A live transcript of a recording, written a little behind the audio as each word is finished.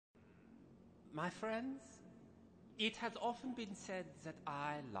My friends, it has often been said that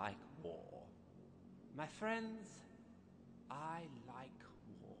I like war. My friends, I like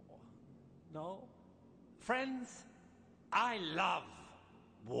war. No? Friends, I love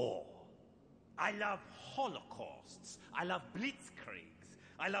war. I love holocausts. I love blitzkriegs.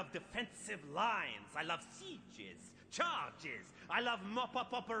 I love defensive lines. I love sieges, charges. I love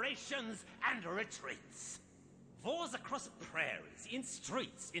mop-up operations and retreats. Wars across prairies, in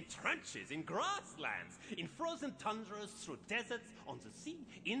streets, in trenches, in grasslands, in frozen tundras, through deserts, on the sea,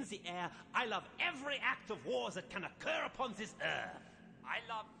 in the air. I love every act of war that can occur upon this earth. I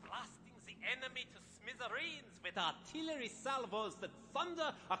love blasting the enemy to smithereens with artillery salvos that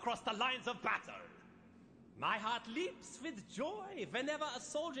thunder across the lines of battle. My heart leaps with joy whenever a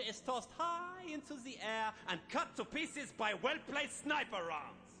soldier is tossed high into the air and cut to pieces by well-placed sniper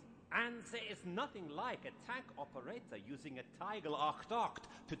rounds. And there is nothing like a tank operator using a Tiger Arc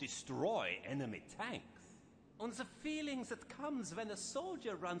to destroy enemy tanks. And the feeling that comes when a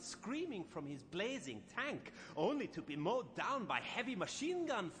soldier runs screaming from his blazing tank, only to be mowed down by heavy machine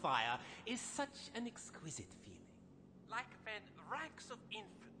gun fire, is such an exquisite feeling. Like when ranks of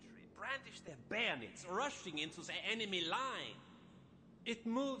infantry brandish their bayonets, rushing into the enemy line. It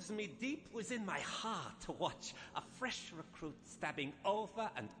moves me deep within my heart to watch a fresh recruit stabbing over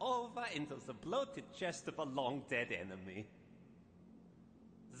and over into the bloated chest of a long-dead enemy.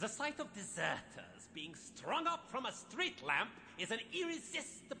 The sight of deserters being strung up from a street lamp is an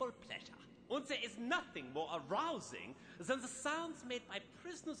irresistible pleasure. And there is nothing more arousing than the sounds made by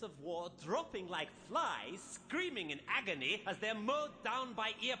prisoners of war dropping like flies, screaming in agony as they're mowed down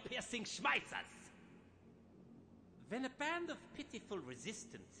by ear-piercing schmeissers. When a band of pitiful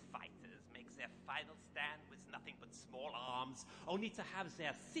resistance fighters makes their final stand with nothing but small arms, only to have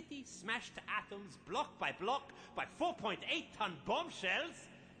their city smashed to atoms block by 4.8-ton bombshells,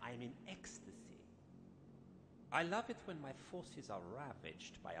 I am in ecstasy. I love it when my forces are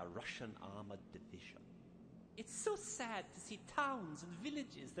ravaged by a Russian armored division. It's so sad to see towns and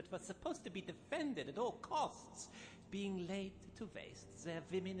villages that were supposed to be defended at all costs being laid to waste, their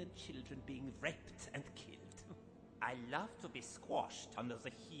women and children being raped and killed. I love to be squashed under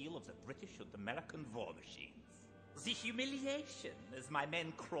the heel of the British and American war machines. The humiliation as my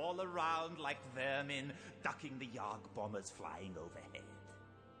men crawl around like vermin, ducking the Yarg bombers flying overhead.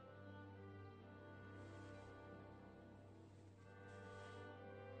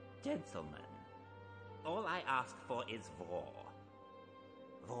 Gentlemen, all I ask for is war.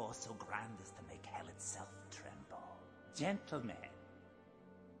 War so grand as to make hell itself tremble. Gentlemen,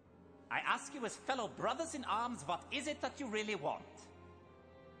 I ask you as fellow brothers in arms, what is it that you really want?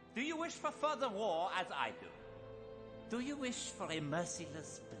 Do you wish for further war as I do? Do you wish for a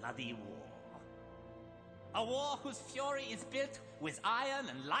merciless, bloody war? A war whose fury is built with iron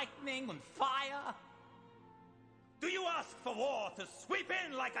and lightning and fire? Do you ask for war to sweep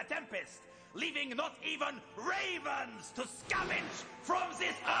in like a tempest, leaving not even ravens to scavenge from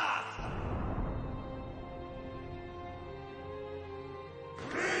this earth?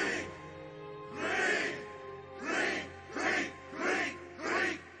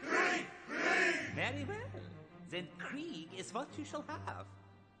 Very well. Then Krieg is what you shall have.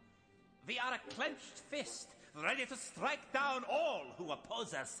 We are a clenched fist, ready to strike down all who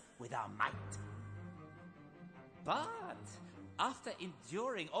oppose us with our might. But after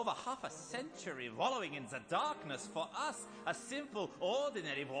enduring over half a century wallowing in the darkness, for us, a simple,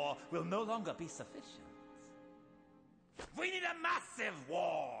 ordinary war will no longer be sufficient. We need a massive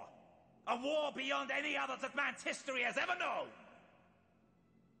war! A war beyond any other that man's history has ever known!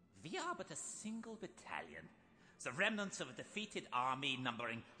 We are but a single battalion, the remnants of a defeated army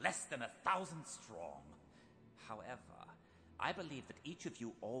numbering less than 1,000 strong. However, I believe that each of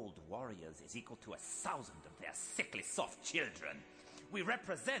you old warriors is equal to 1,000 of their sickly soft children. We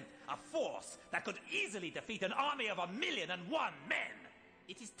represent a force that could easily defeat an army of 1,000,001 men.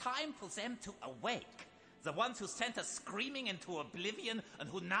 It is time for them to awake, the ones who sent us screaming into oblivion and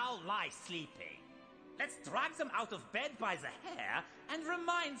who now lie sleeping. Let's drag them out of bed by the hair and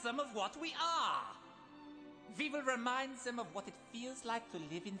remind them of what we are. We will remind them of what it feels like to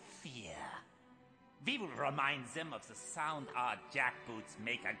live in fear. We will remind them of the sound our jackboots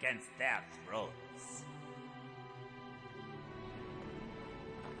make against their throats.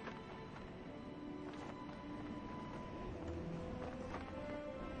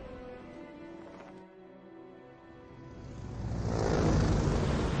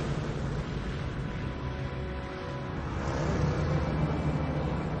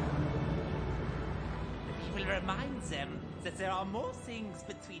 Remind them that there are more things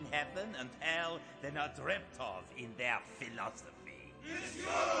between heaven and hell than are dreamt of in their philosophy. It's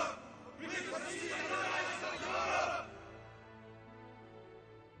good! We can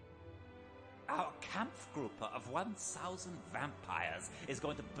Kampfgruppe of 1,000 vampires is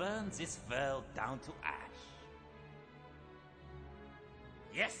going to burn this world down to ash.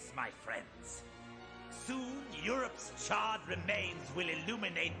 Yes, my friends. Soon, Europe's charred remains will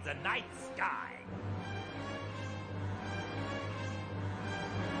illuminate the night sky.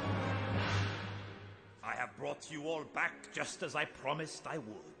 I have brought you all back just as I promised I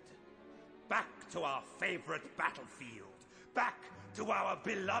would. Back to our favorite battlefield. Back to our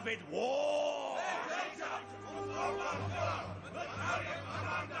beloved war!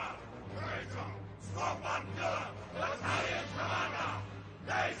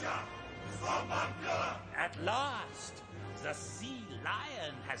 At last, the sea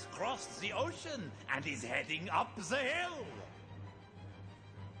lion has crossed the ocean and is heading up the hill.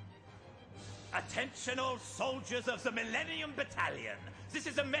 Attention all soldiers of the Millennium Battalion. This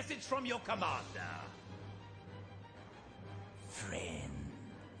is a message from your commander. Friends.